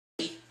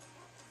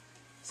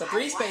So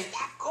three space.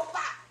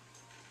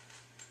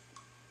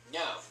 No.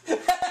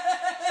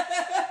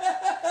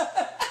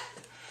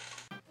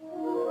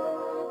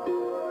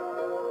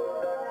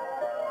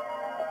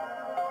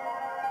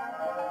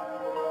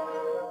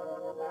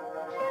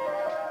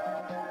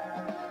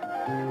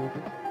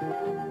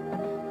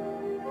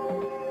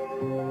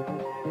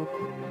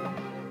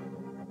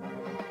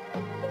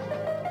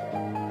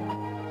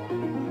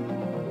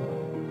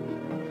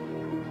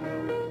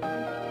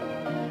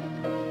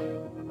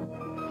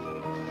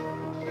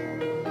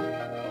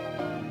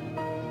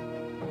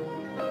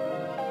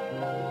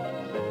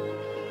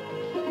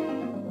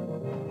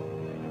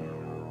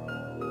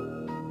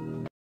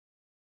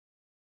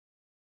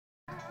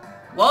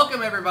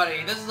 Welcome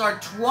everybody, this is our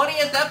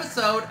 20th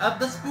episode of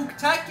the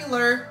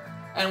Spooktacular,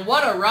 and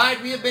what a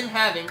ride we have been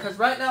having, because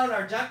right now in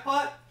our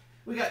jackpot,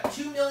 we got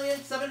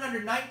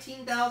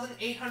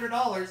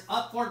 $2,719,800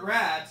 up for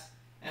grabs,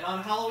 and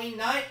on Halloween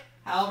night,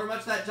 however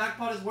much that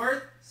jackpot is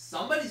worth,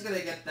 somebody's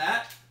gonna get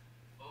that.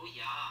 Oh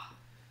yeah.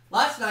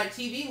 Last night,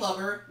 TV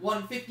Lover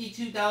won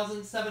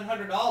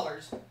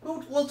 $52,700. Who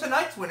will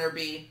tonight's winner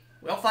be?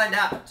 We'll find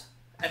out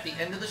at the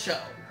end of the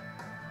show.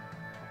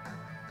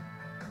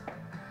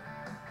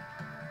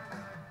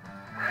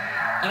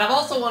 And I've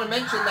also want to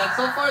mention that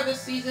so far this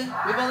season,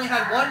 we've only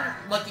had one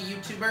lucky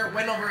YouTuber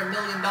win over $1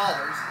 million.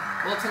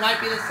 Will tonight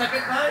be the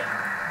second time?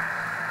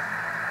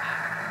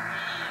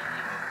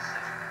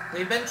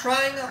 We've been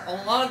trying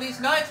a lot of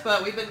these nights,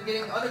 but we've been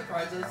getting other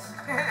prizes. There's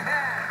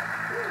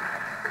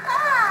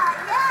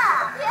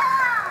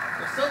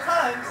still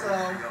time, so...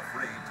 Don't be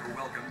afraid to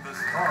welcome the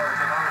stars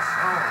of our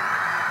show.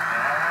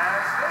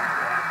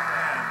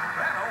 And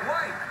Vanna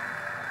White.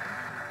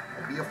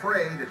 Don't be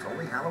afraid, it's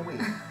only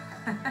Halloween.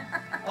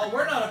 Oh,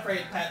 we're not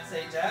afraid, Pat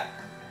Sajak.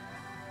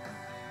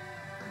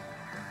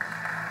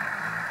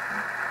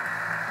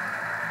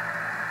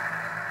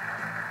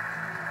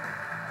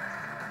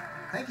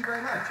 Thank you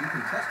very much. You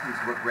contestants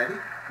look ready.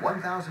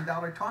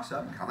 $1,000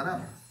 toss-up coming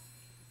up.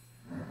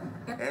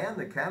 And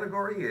the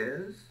category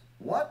is,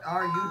 what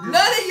are you doing?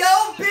 None of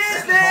your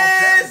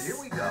business! Here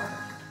we go.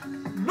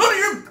 None of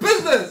your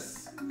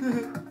business!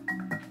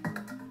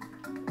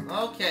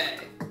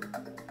 Okay.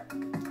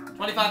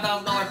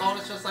 $25,000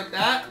 bonus just like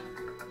that.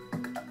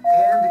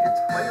 And it's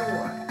player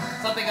one.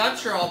 Something I'm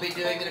sure I'll be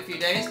doing in a few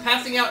days.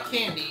 Passing out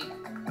candy. You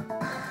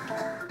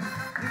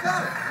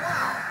got it.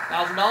 Wow.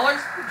 $1,000?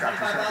 Got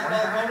yourself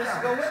 $25,000 bonus to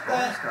go with Strong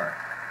that. start.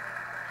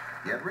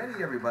 Get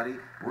ready, everybody.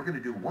 We're going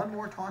to do one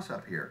more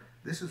toss-up here.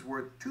 This is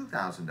worth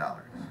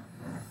 $2,000.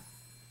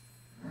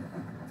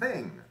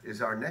 Thing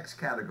is our next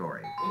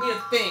category. We need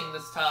a thing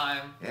this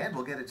time. And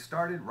we'll get it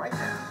started right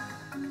now.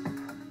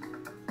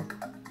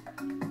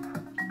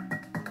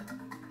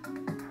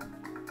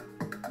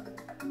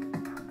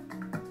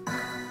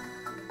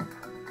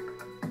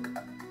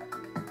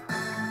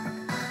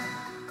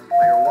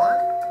 Player one.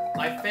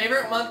 My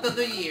favorite month of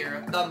the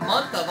year, the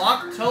month of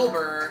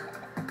October.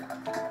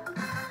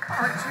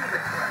 Aren't you the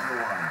clever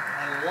one?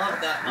 I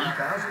love that month.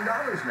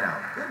 $2,000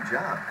 now. Good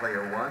job,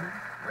 player one.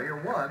 Player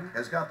one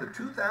has got the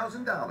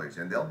 $2,000,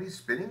 and they'll be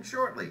spinning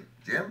shortly.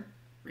 Jim?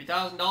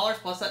 $3,000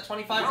 plus that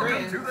 25 Welcome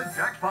grand. to the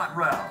jackpot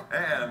round.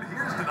 And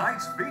here's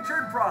tonight's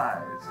featured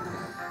prize.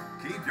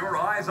 Keep your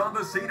eyes on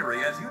the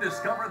scenery as you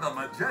discover the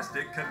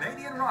majestic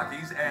Canadian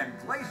Rockies and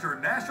Glacier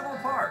National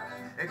Park.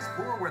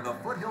 Explore where the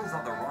foothills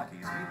of the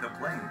Rockies meet the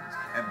plains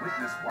and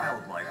witness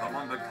wildlife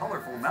among the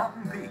colorful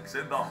mountain peaks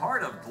in the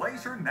heart of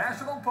Glacier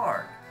National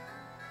Park.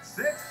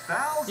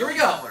 $6,000. Here we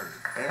go.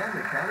 And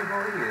the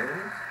category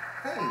is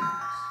things.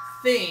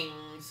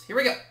 Things. Here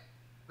we go.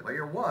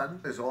 Player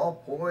one is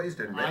all poised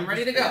and ready. I'm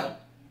ready to go.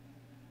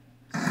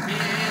 Spin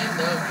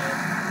the wheel.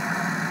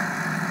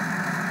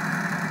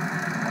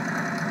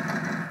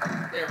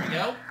 There we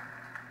go.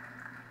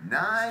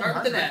 900. Start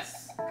with an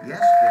S.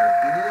 Yes, there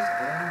is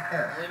an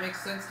S. Only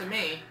makes sense to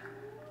me.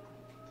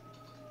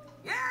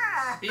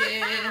 Yeah!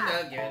 Spin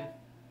again.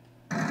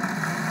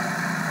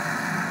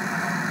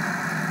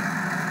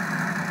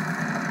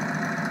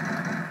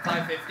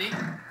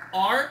 $550.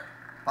 R.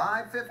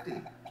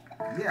 550.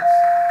 Yes.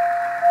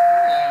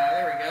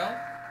 There we go.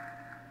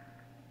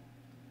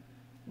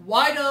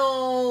 Why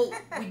don't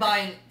we buy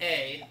an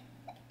A?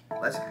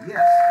 Let's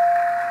yes.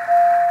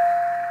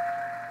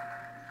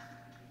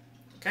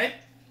 Okay.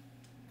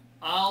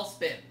 I'll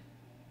spin.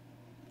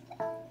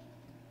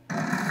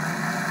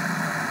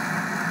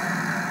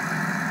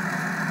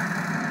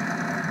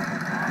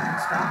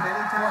 Stop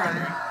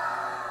anytime.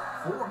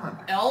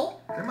 400. L?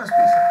 There must be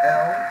some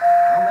L.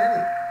 How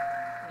many?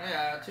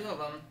 Yeah, two of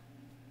them.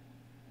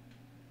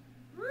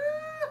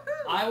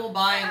 I will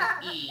buy an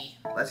E.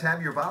 Let's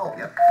have your vowel.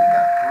 Yep, we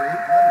got 3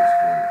 letters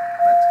for you.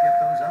 Let's get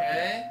those up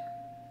there.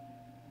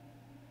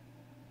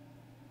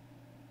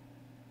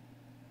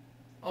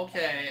 Okay.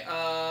 Okay,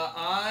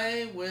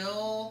 I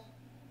will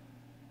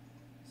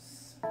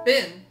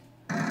spin.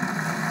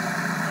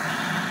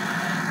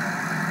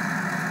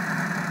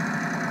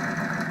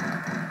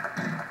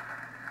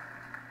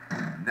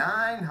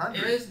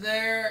 900. Is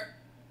there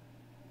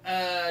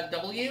a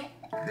W?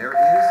 There is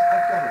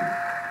a W.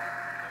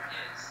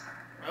 Yes.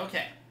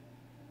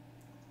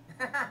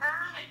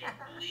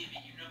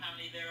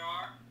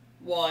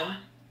 1.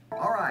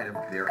 All right,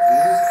 there is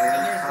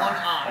And there's one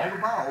eye. All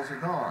the vowels are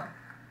gone.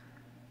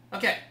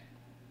 Okay.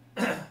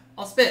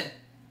 I'll spin.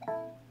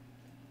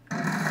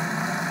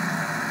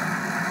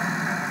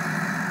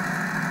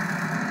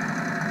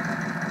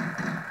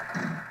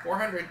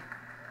 $400.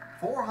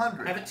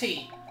 400. I have a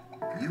T.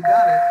 You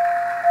got it.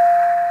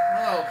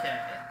 Okay.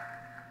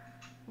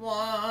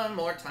 One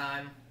more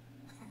time.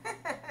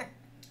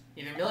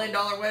 Either $1 Million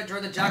Wedge or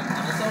the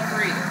jackpot. Also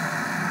for either.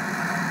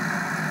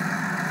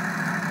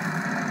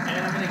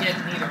 And I'm gonna get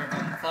neither of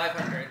them.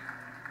 500.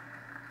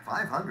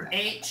 500.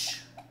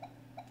 H.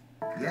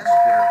 Yes,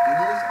 there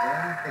is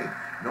an H.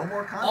 No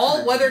more consonants.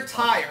 All-weather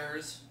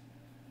tires.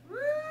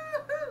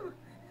 Woohoo!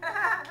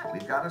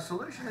 We've got a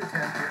solution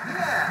attempt here.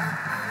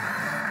 Yeah.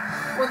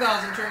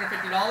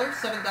 $4,250,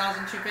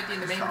 $7,250 in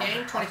the main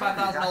game,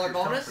 $25,000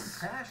 bonus.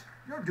 Some cash.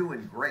 You're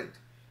doing great.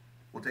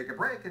 We'll take a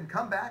break and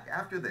come back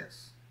after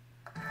this.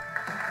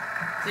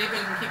 See if we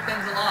can keep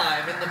things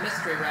alive in the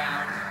mystery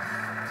round.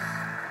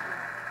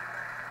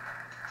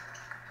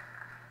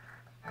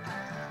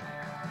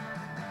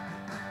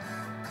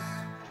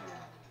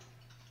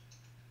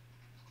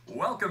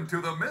 Welcome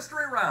to the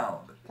mystery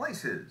round.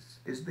 Places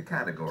is the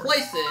category.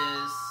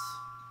 Places.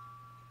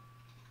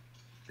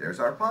 There's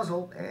our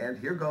puzzle, and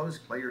here goes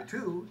player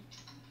 2.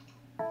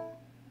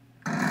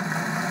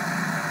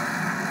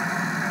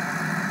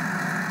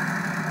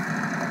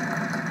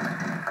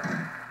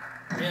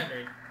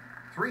 300.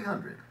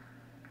 300.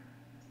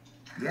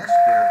 Yes,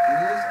 there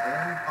is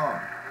an R.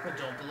 I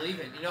don't believe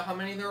it. You know how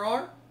many there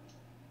are?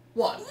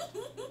 1.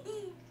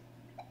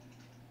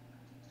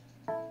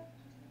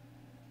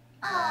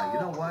 You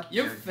know what?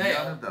 You There's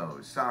failed. none of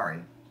those. Sorry.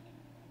 In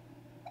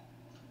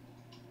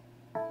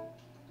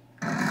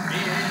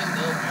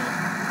the wheel.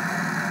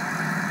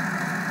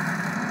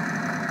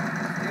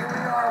 Here we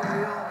are,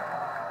 Wheel.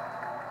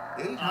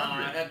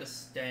 800. I had to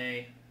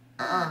stay.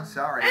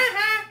 Sorry.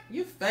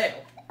 You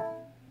failed.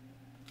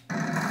 Come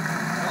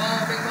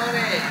on, big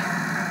money.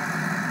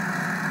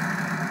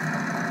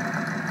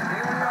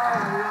 Here we are,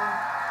 Wheel.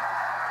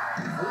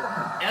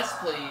 400. S,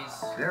 please.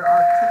 There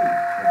are 2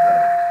 of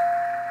those.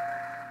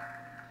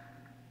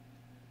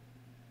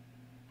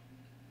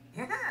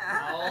 Yeah.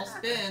 I'll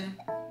spin.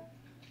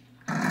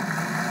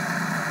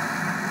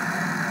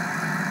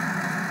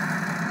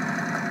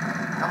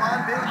 Come on,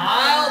 big.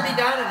 I'll be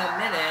down in a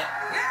minute.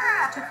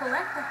 Yeah. To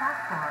collect the half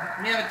card,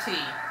 Let me have a T.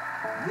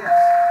 Yes.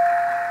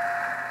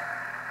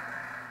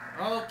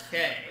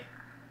 Okay.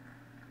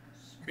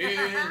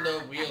 Spin the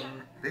wheel.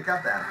 Pick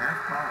up that half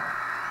car.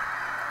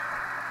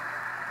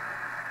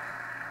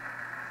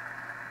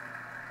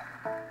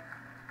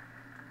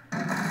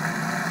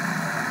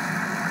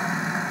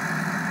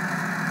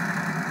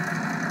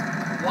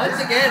 Once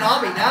again,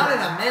 I'll be down in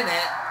a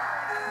minute.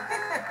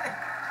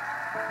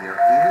 There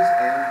is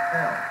an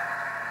L.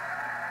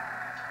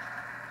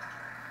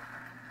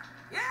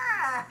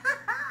 Yeah.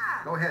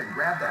 Go ahead and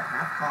grab that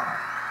half car.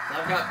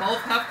 I've got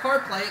both half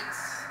card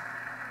plates.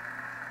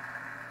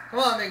 Come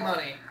on, big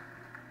money.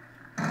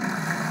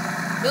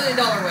 $1 Million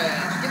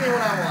Wedge. Give me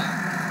what I want.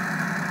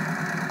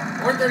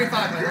 Or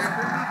 3,500. This could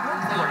be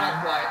good No, for not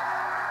you. quite.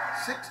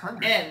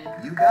 600. N.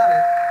 You got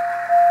it.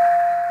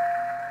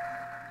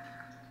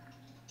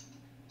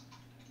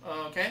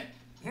 Okay.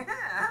 Yeah.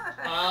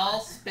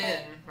 I'll spin.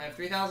 I have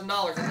 $3,000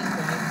 at this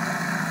point.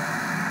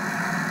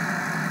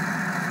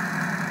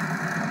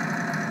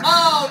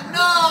 Oh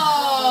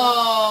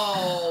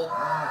no!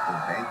 The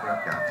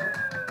bankrupt got you.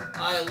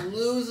 I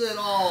lose it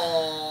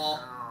all.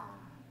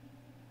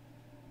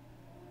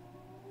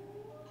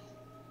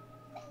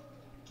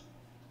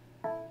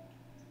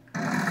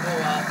 Oh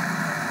well.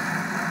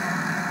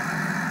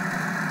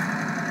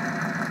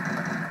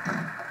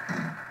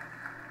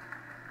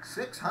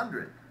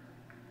 $600.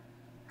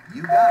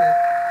 You got it.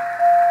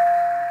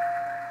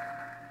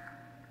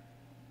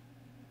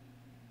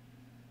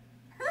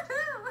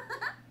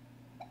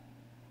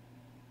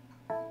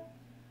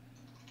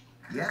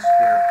 Yes,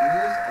 there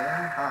is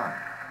an I.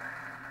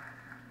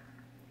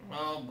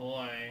 Oh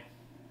boy.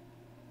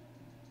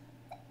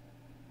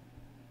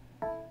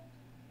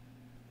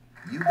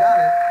 You got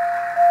it.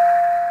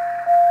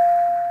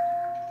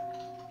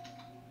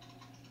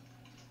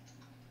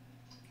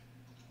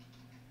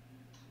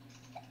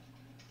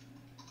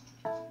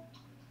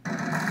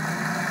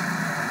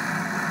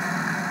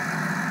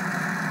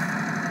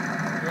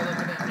 You're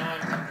looking at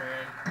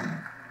 900.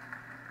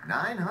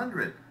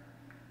 900.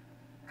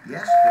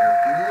 Yes, there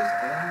is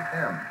an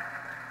M.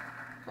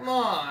 Come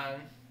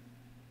on.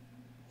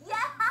 yeah!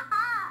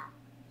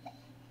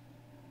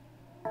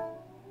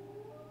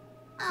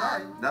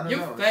 Sorry, none of You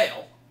those.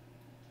 fail.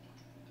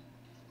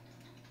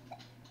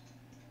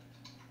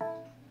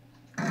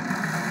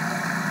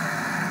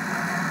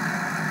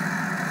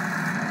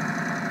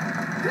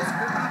 This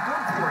could be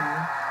good for you.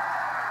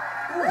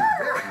 Ooh,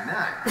 very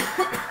nice.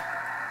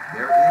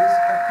 There is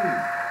a P.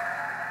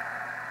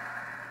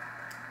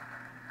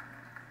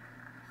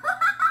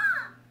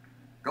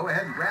 Go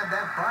ahead and grab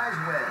that prize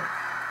wedge.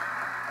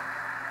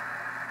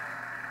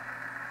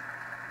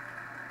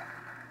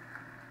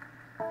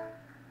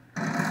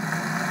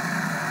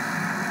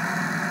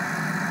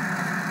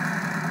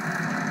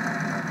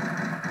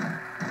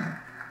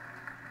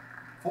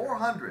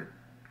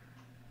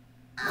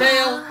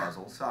 Fail.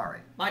 Puzzle, sorry.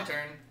 My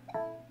turn.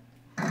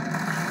 Come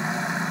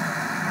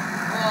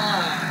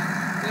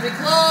on. It's gonna be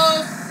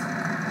close.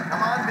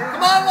 Come on, baby.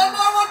 Come on, one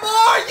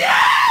more.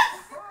 Yes!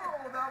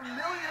 Oh, the $1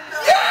 million.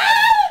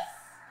 Yes!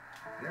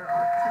 There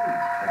are 2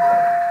 to go.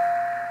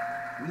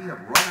 We have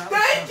run out of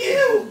Thank puzzles.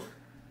 you!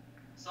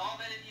 Solve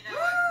it and you know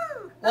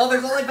Woo! Well,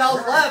 there's only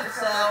valves left, Pick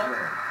so up that wedge.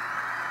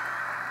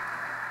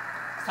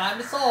 it's time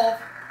to solve.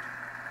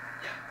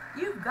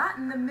 You've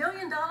gotten the $1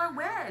 million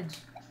wedge.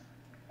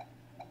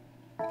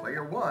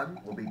 Player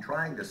 1 will be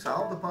trying to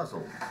solve the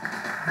puzzle.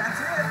 That's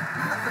it.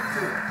 Nothing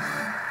to it.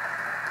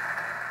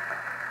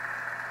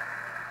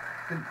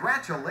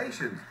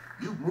 Congratulations.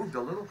 You've moved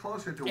a little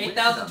closer to winning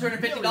 $8,250,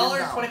 $1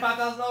 million.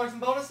 $25,000 in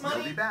bonus We'll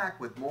money. be back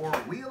with more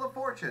Wheel of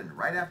Fortune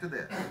right after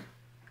this.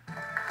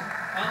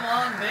 Come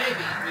on,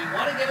 baby. We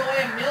want to give away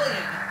 $1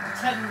 million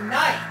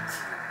tonight.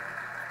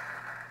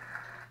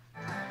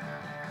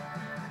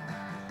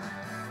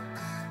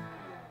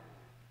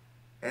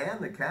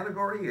 And the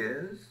category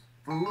is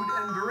food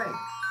and drink.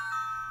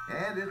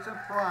 And it's a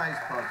prize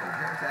puzzle.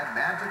 Here's that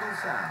magical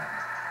sound.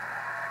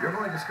 You're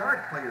going to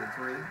start, player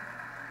 3.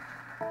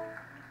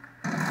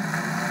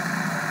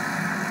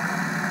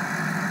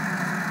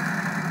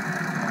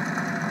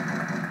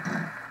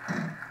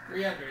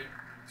 $300.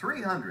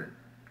 300.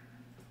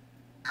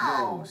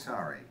 Oh,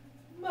 sorry.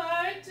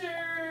 My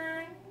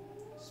turn.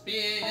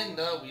 Spin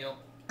the wheel.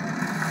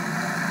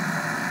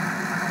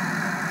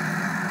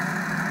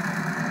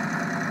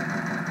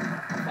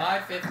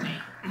 550.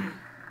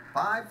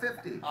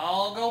 550.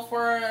 I'll go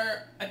for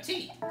a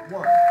T. One of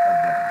them.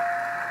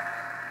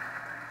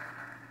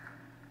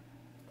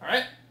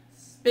 Alright.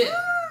 Spin.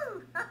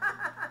 Woo!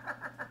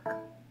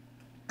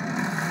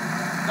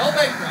 No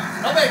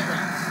bankrupt. No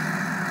bankrupt.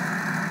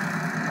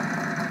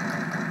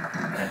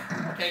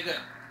 Okay, good.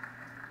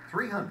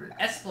 300.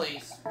 S,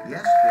 please.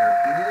 Yes,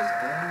 there is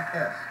an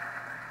S.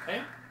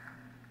 Okay.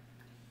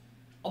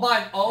 I'll buy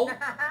an O.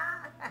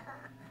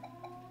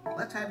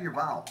 Let's have your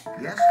vowel.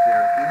 Yes,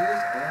 there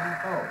is an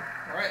O.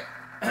 Alright.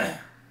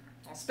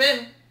 I'll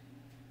spin.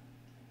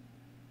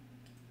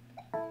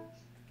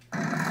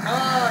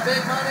 Ah,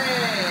 big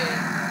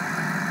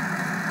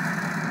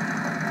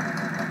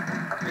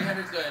money!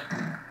 300's good.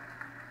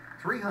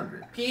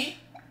 300. P.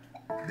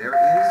 There is a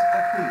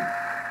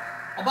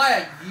I'll buy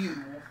a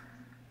U.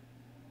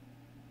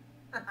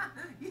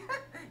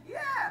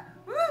 Yeah.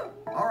 Woo! P.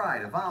 All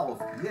right, a vowel.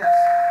 Yes.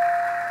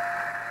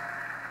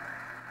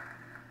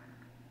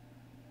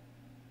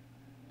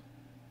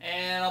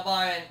 And I'll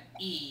buy an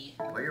E.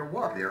 Player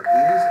 1. There is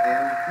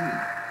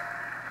an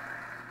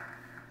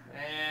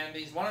And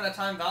these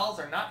one-at-a-time vowels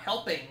are not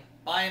helping.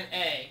 Buy an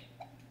A. E.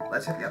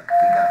 Let's hit. Yep,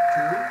 we got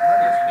 2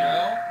 letters. Here we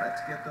go.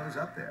 Let's get those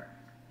up there.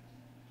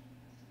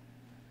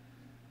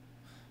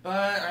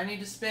 But I need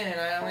to spin.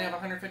 I only have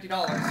 $150.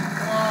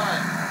 Come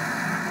on.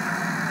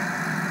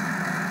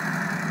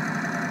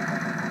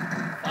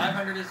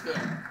 500 is good.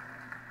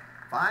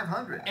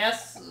 500.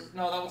 S,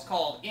 no, that was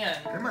called N.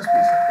 There must be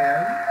some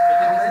N. But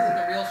then this isn't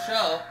a real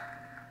show.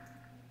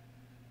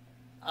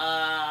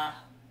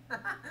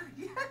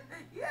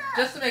 Yeah.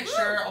 Just to make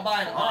sure, I'll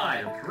buy an All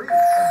I. right, 3 of them.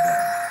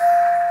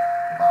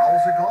 The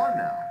vowels are gone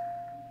now.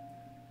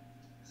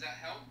 Does that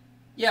help?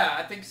 Yeah,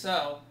 I think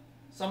so.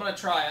 So I'm going to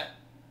try it.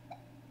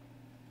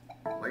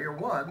 Player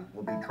 1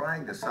 will be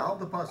trying to solve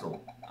the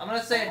puzzle. I'm going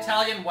to say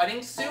Italian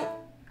wedding suit.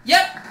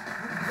 Yep! You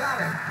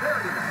got it.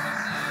 Very nice.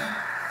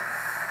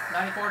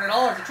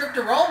 $9,400. A trip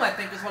to Rome, I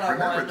think, is what I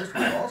Remember, want. this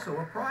was also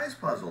a prize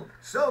puzzle.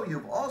 So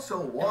you've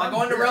also won. Am I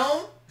going to this.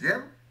 Rome?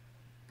 Jim?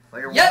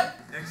 Player Yep!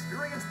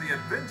 Experience the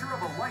adventure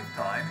of a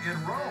lifetime in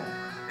Rome.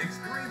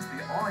 Experience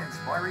the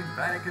awe-inspiring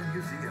Vatican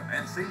Museum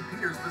and St.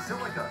 Peter's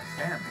Basilica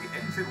and the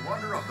ancient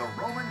wonder of the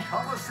Roman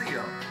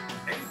Colosseum.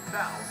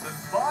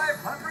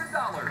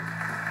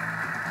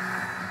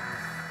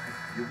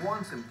 $8,500. You've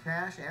won some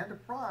cash and a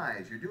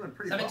prize. You're doing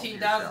pretty well for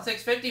yourself.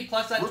 $17,650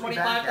 plus that We'll be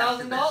back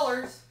after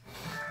 $25,000.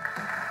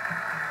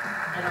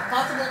 And a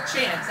possible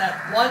chance at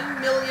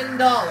 $1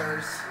 million.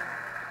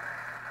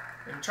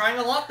 I'm trying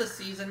a lot this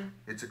season.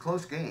 It's a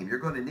close game. You're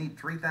going to need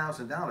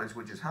 $3,000,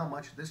 which is how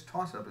much this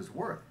toss-up is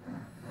worth.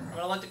 I'm going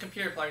to let the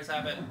computer players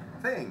have it.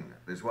 Thing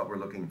is what we're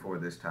looking for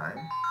this time.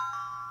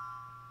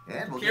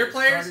 And we'll Computer get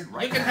players, started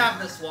right you can now. have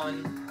this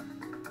one.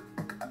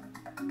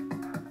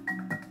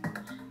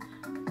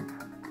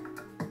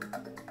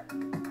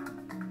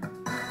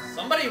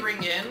 Somebody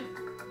ring in.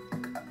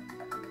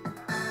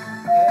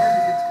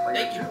 And it's player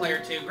Thank you, 2. player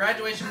 2.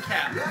 Graduation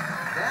cap. Yep,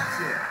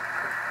 that's it.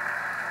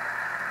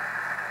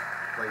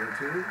 Player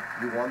 2,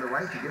 you won the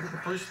right to give it the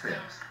first spin.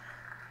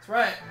 That's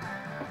right.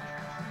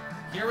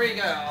 Here we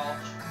go.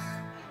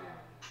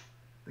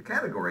 The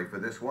category for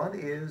this one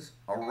is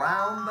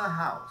Around the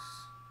House.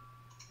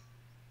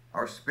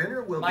 Our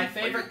spinner will My be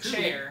player favorite 2.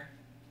 chair.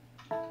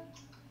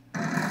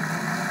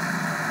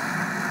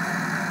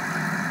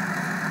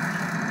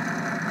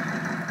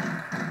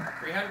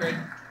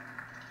 $300.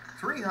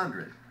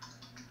 300.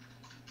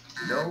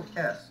 No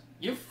S.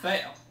 You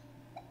fail.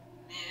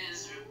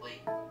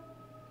 Miserably.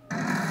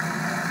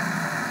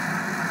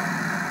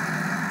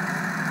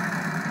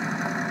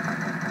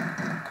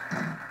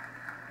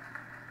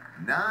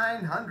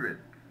 900.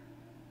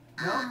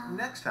 No,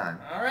 next time.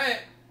 All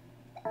right.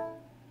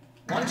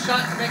 One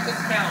shot to make this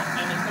count,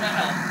 and it's going to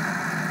help.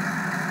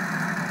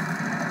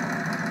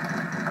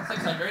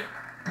 600.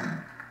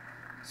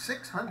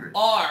 600.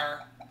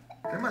 R.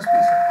 There must be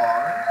some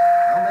R's.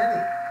 How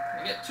many?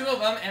 We get 2 of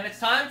them, and it's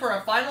time for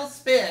a final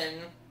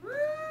spin.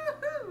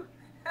 Woo-hoo.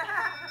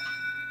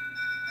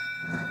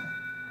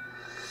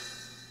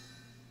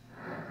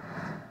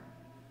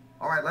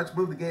 All right, let's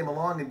move the game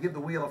along and give the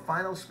wheel a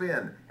final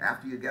spin.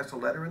 After you guess a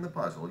letter in the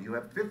puzzle, you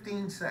have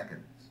 15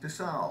 seconds to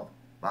solve.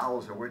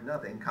 Vowels are worth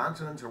nothing.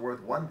 Consonants are worth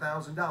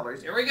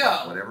 $1,000. Here we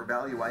go. Whatever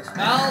value I spend.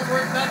 Vowels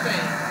worth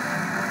nothing.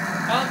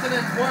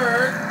 Consonants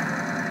worth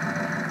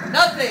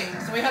nothing,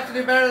 so we have to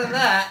do better than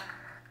that.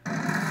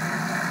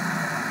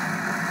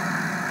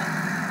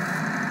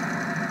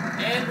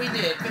 And we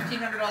did.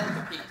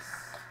 $1,500 apiece.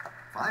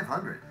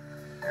 500.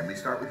 And we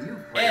start with you,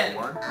 player N.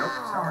 1. Nope,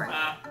 sorry.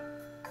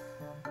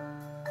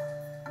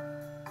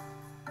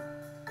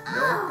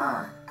 No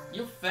time.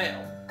 You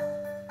failed.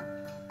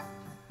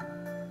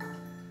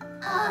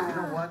 You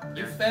know what?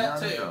 You There's failed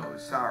none too. of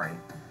those. Sorry.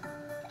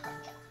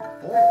 4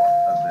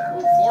 of them.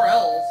 Ooh, 4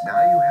 L's.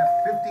 Now you have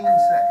 15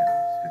 seconds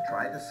to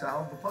try to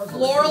solve the puzzle.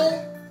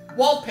 Floral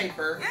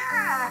wallpaper.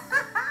 Yeah.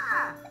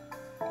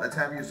 Let's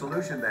have your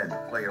solution then,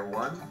 player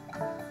 1.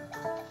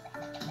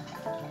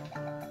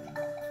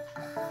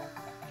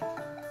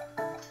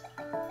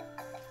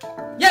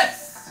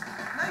 Yes!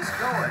 Nice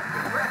going.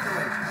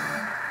 Congratulations.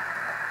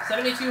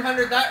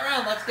 7,200 that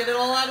round. Let's get it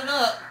all added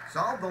up.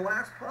 Solve the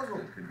last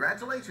puzzle.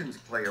 Congratulations,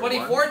 player 1.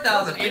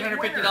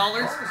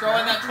 $24,850. Throw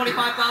in that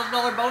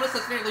 $25,000 bonus.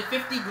 That's nearly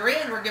 50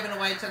 grand we're giving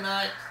away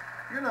tonight.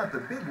 You're not the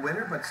big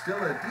winner, but still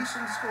a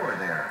decent score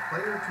there.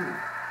 Player 2.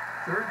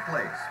 3rd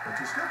place, but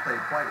you still played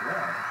quite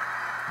well.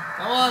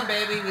 Come on,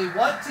 baby. We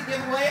want to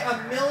give away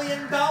 $1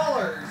 million.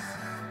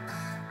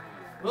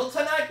 Will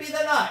tonight be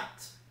the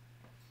night?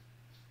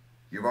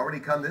 You've already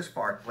come this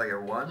far, player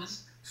 1.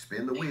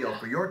 Spin the wheel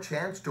for your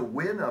chance to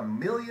win $1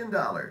 million.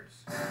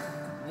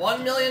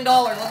 $1 million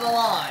on the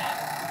line.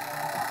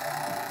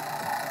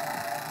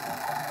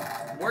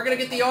 We're going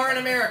to get the R in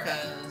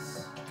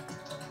Americas.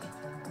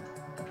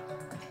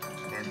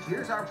 And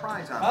here's our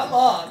prize on Come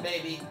on,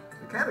 baby.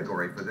 The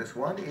category for this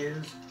one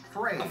is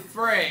phrase. A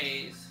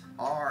phrase.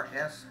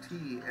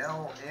 R-S-T-L-N-E.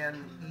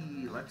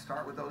 Let's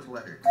start with those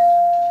letters.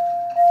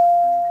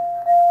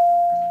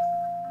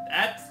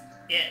 That's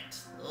it.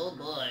 Oh,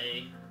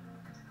 boy.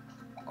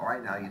 All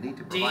right, now you need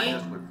to provide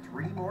us with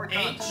 3 more H,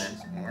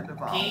 consonants and a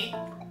vowel. P,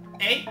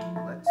 A.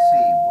 Let's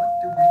see, what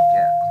do we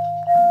get?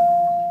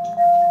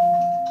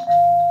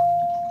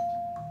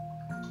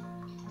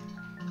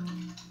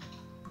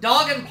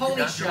 Dog and Pony You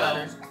got your Show.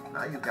 letters.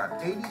 Now you've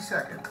got 80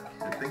 seconds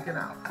to think it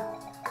out.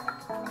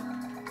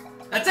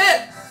 That's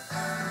it.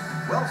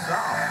 Well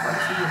solved.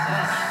 Let's see your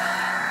phone.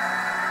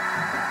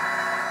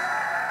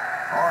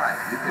 All right.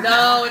 You can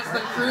No, it's the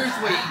cruise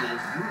week.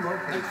 fabulous new The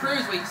location.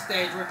 cruise week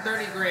stage worth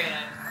 30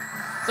 grand.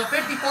 So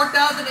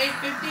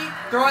 54,850.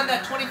 Throw in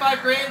that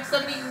 25 grand,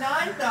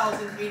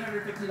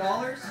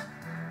 $79,850.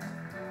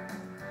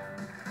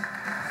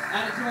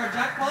 Add it to our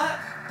jackpot.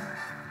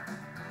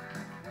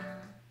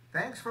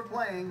 Thanks for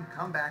playing.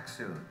 Come back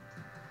soon.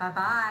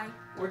 Bye-bye.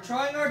 We're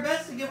trying our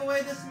best to give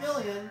away this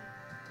million.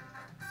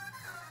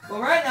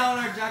 Well, right now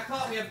in our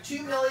jackpot, we have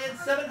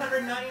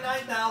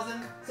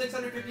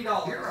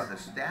 $2,799,650. Here are the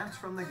stats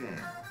from the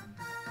game.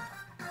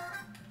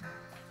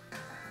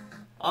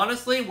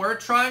 Honestly, we're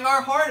trying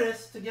our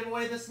hardest to give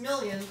away this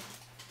million.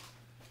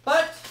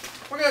 But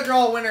we're going to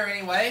draw a winner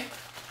anyway.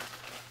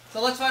 So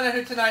let's find out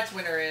who tonight's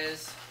winner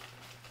is.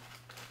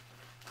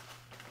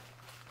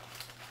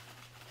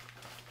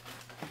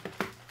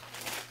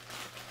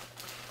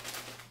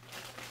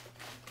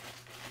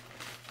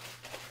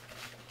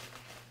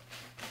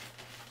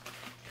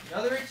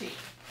 Another routine.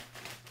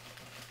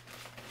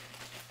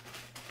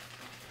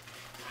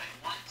 Right,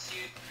 1, 2,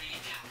 3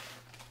 now.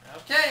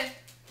 Okay.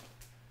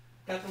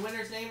 Got the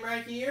winner's name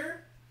right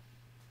here.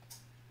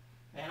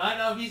 And I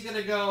know he's going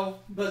to go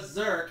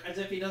berserk, as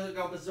if he doesn't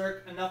go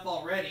berserk enough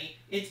already.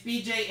 It's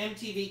BJ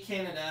MTV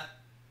Canada.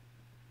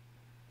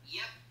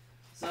 Yep.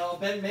 So,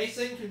 Ben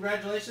Mason,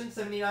 congratulations.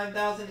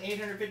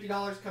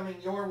 $79,850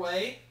 coming your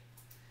way.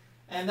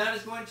 And that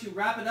is going to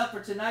wrap it up for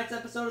tonight's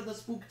episode of the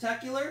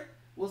Spooktacular.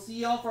 We'll see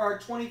y'all for our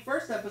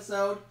 21st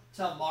episode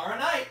tomorrow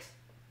night.